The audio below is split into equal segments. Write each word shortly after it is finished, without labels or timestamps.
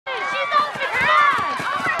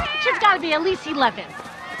be at least 11. Don't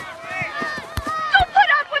put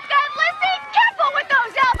up with that, Lizzie! Careful with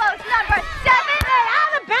those elbows, number 7! Hey,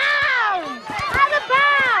 out of bounds! Out of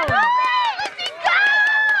bounds! Lizzie, go!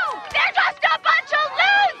 They're just a bunch of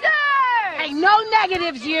losers! Hey, no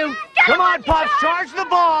negatives, you! Come on, Pops, charge the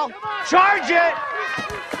ball! Charge it!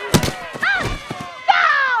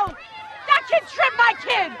 Foul! That kid tripped my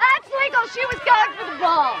kid! That's legal. She was going for the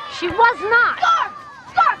ball. She was not. Score!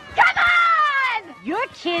 Score! Come on! Your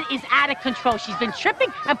kid is out of control. She's been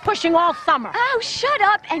tripping and pushing all summer. Oh, shut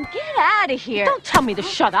up and get out of here. Don't tell me to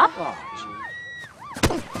shut up. What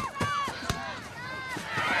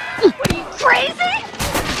are you, crazy?